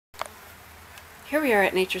Here we are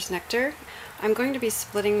at Nature's Nectar. I'm going to be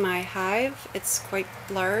splitting my hive. It's quite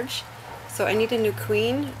large, so I need a new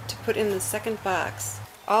queen to put in the second box.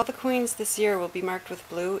 All the queens this year will be marked with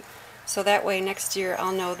blue, so that way next year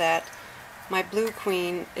I'll know that my blue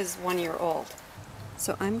queen is 1 year old.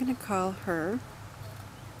 So I'm going to call her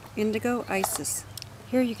Indigo Isis.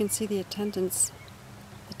 Here you can see the attendants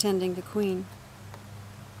attending the queen.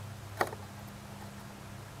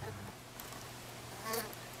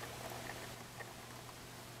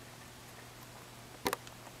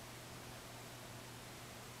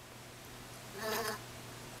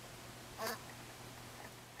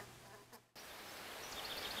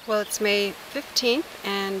 Well, it's May 15th,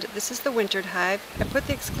 and this is the wintered hive. I put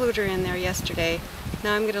the excluder in there yesterday.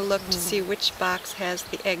 Now I'm going to look to see which box has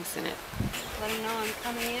the eggs in it. Let them know I'm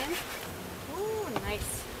coming in. Ooh,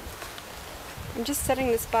 nice. I'm just setting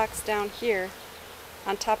this box down here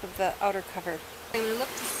on top of the outer cover. I'm going to look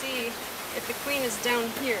to see if the queen is down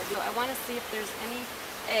here. So I want to see if there's any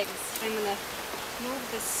eggs. I'm going to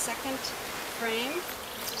move the second frame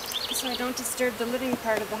so I don't disturb the living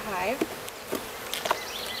part of the hive.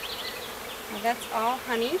 Now that's all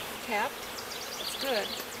honey capped. That's good.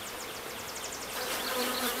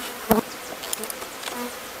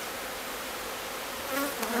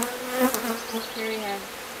 Here we have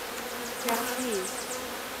bees.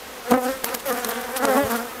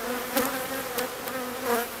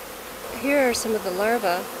 Here are some of the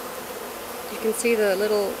larvae. You can see the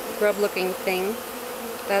little grub-looking thing.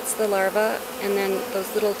 That's the larva, and then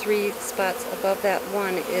those little 3 spots above that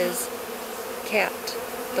one is capped.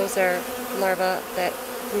 Those are larvae that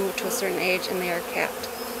grew to a certain age and they are capped.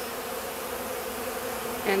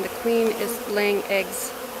 And the queen is laying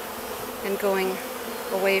eggs and going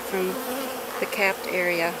away from the capped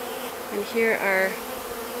area. And here are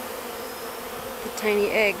the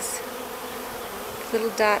tiny eggs.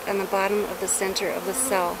 Little dot on the bottom of the center of the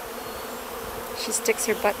cell. She sticks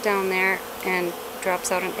her butt down there and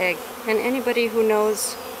drops out an egg. And anybody who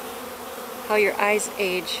knows how your eyes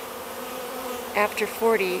age, after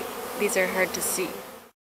 40, these are hard to see.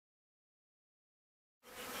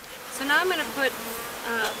 So now I'm going to put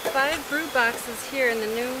 5 brood boxes here in the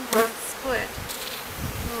new split.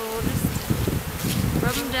 We'll just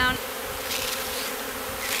rub them down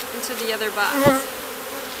into the other box. And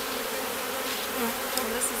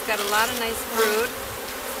this has got a lot of nice brood.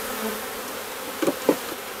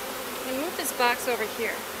 I'm going to move this box over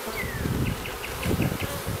here.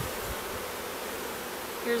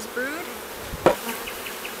 Here's brood. I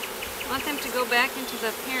want them to go back into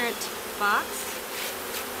the parent box.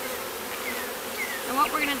 And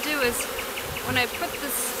what we're going to do is, when I put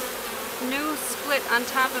this new split on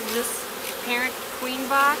top of this parent queen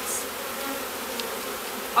box,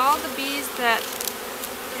 all the bees that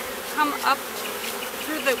come up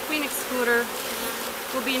through the queen excluder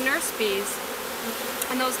will be nurse bees.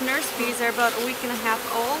 And those nurse bees are about a week and a half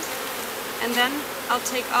old. And then I'll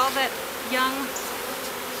take all that young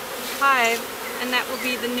hive, and that will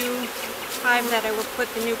be the new hive that I will put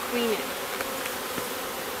the new queen in.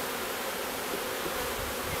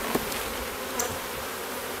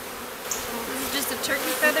 This is just a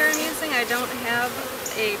turkey feather I'm using. I don't have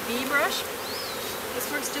a bee brush. This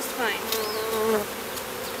works just fine.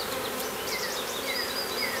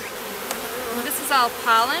 This is all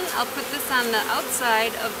pollen. I'll put this on the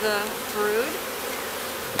outside of the brood.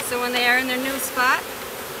 So when they are in their new spot,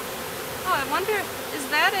 oh, I wonder, is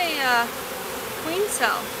that a queen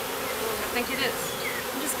cell? I think it is.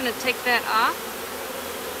 I'm just going to take that off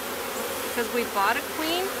because we bought a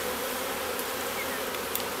queen.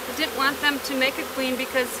 I didn't want them to make a queen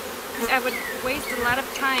because I would waste a lot of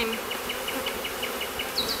time.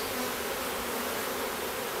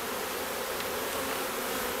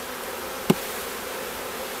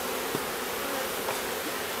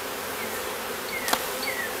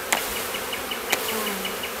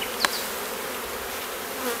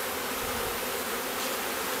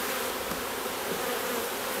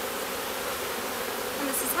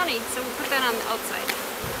 So we'll put that on the outside.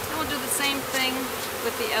 And we'll do the same thing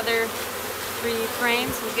with the other 3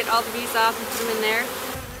 frames. We'll get all the bees off and put them in there.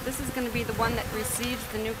 This is going to be the one that receives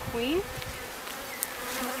the new queen.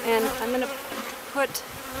 And I'm going to put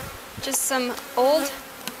just some old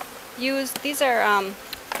used, these are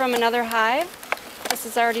from another hive. This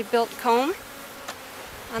is already built comb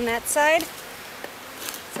on that side.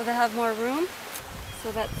 So they'll have more room.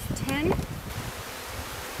 So that's 10.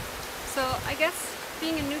 So I guess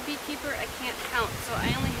being a new beekeeper, I can't count, so I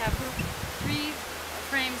only have 3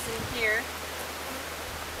 frames in here,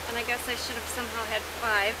 and I guess I should have somehow had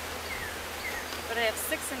 5, but I have 6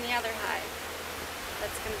 in the other hive.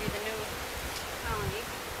 That's going to be the new colony.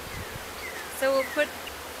 So we'll put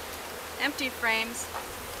empty frames,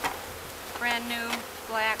 brand new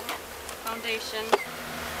black foundation,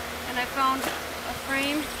 and I found a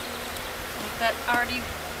frame that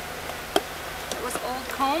was old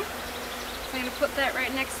comb. So I'm going to put that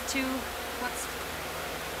right next to what's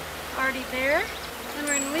already there, and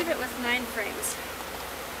we're going to leave it with 9 frames.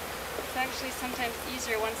 It's actually sometimes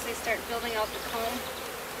easier once they start building out the comb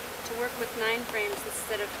to work with 9 frames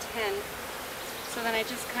instead of 10. So then I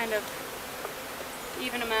just kind of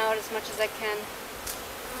even them out as much as I can.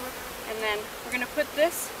 And then we're going to put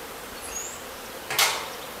this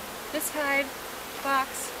hive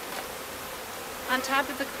box on top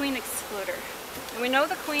of the queen excluder. And we know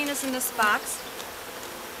the queen is in this box.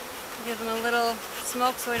 Give them a little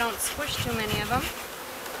smoke so we don't squish too many of them.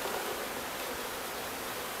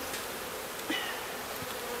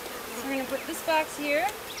 So we're going to put this box here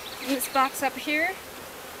and this box up here.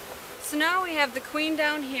 So now we have the queen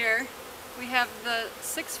down here. We have the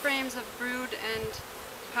 6 frames of brood and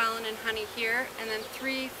pollen and honey here, and then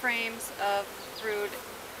 3 frames of brood.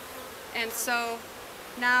 And so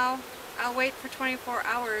now I'll wait for 24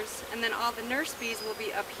 hours, and then all the nurse bees will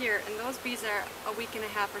be up here, and those bees are a week and a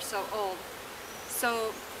half or so old.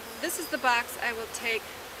 So this is the box I will take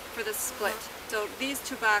for the split. So these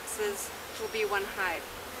 2 boxes will be 1 hive.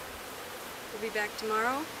 We'll be back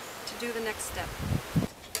tomorrow to do the next step.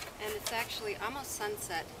 And it's actually almost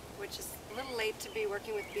sunset, which is a little late to be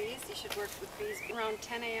working with bees. You should work with bees around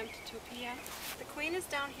 10 a.m. to 2 p.m. The queen is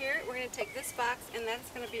down here. We're going to take this box, and that's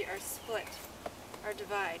going to be our split, our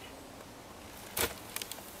divide.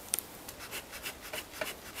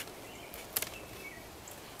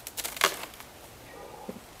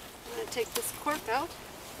 I'm going to take this cork out,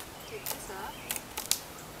 take this off.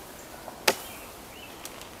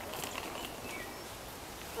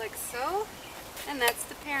 Like so, and that's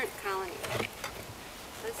the parent colony.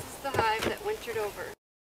 This is the hive that wintered over.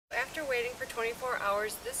 After waiting for 24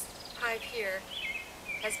 hours, this hive here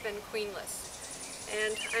has been queenless,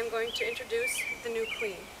 and I'm going to introduce the new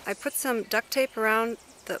queen. I put some duct tape around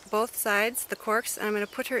both sides, the corks, and I'm going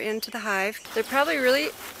to put her into the hive. They're probably really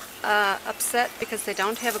upset because they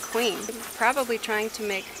don't have a queen. They're probably trying to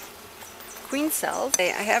make queen cells. I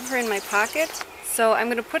have her in my pocket, so I'm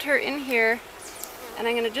going to put her in here, and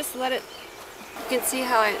I'm going to just let it. You can see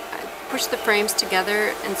how I push the frames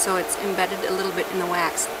together, and so it's embedded a little bit in the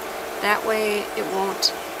wax. That way it won't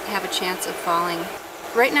have a chance of falling.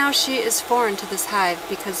 Right now she is foreign to this hive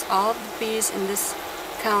because all of the bees in this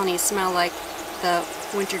colony smell like the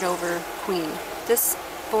wintered over queen. This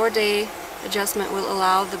 4-day adjustment will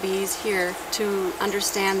allow the bees here to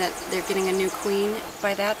understand that they're getting a new queen.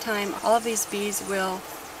 By that time, all of these bees will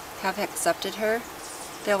have accepted her.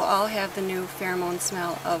 They'll all have the new pheromone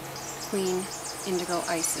smell of Queen Indigo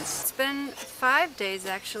Isis. It's been 5 days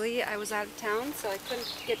actually. I was out of town, so I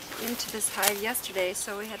couldn't get into this hive yesterday,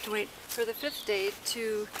 so we had to wait for the 5th day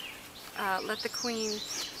to let the queen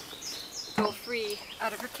go free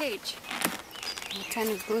out of her cage. I kind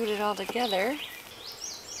of glued it all together.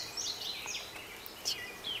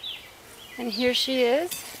 And here she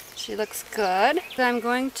is. She looks good. So I'm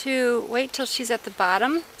going to wait till she's at the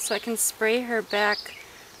bottom so I can spray her back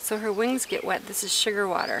so her wings get wet. This is sugar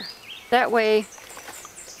water. That way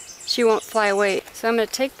she won't fly away. So I'm going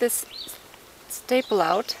to take this staple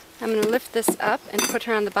out. I'm going to lift this up and put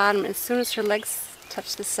her on the bottom as soon as her legs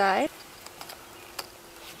touch the side.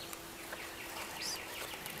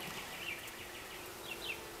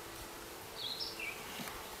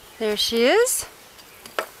 There she is.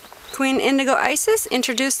 Queen Indigo Isis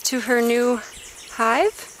introduced to her new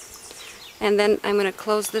hive. And then I'm going to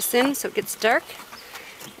close this in so it gets dark.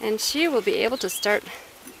 And she will be able to start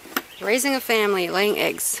raising a family, laying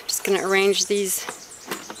eggs. Just going to arrange these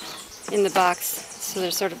in the box so they're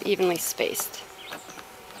sort of evenly spaced.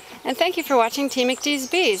 And thank you for watching T. McD's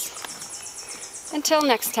Bees. Until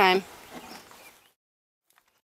next time.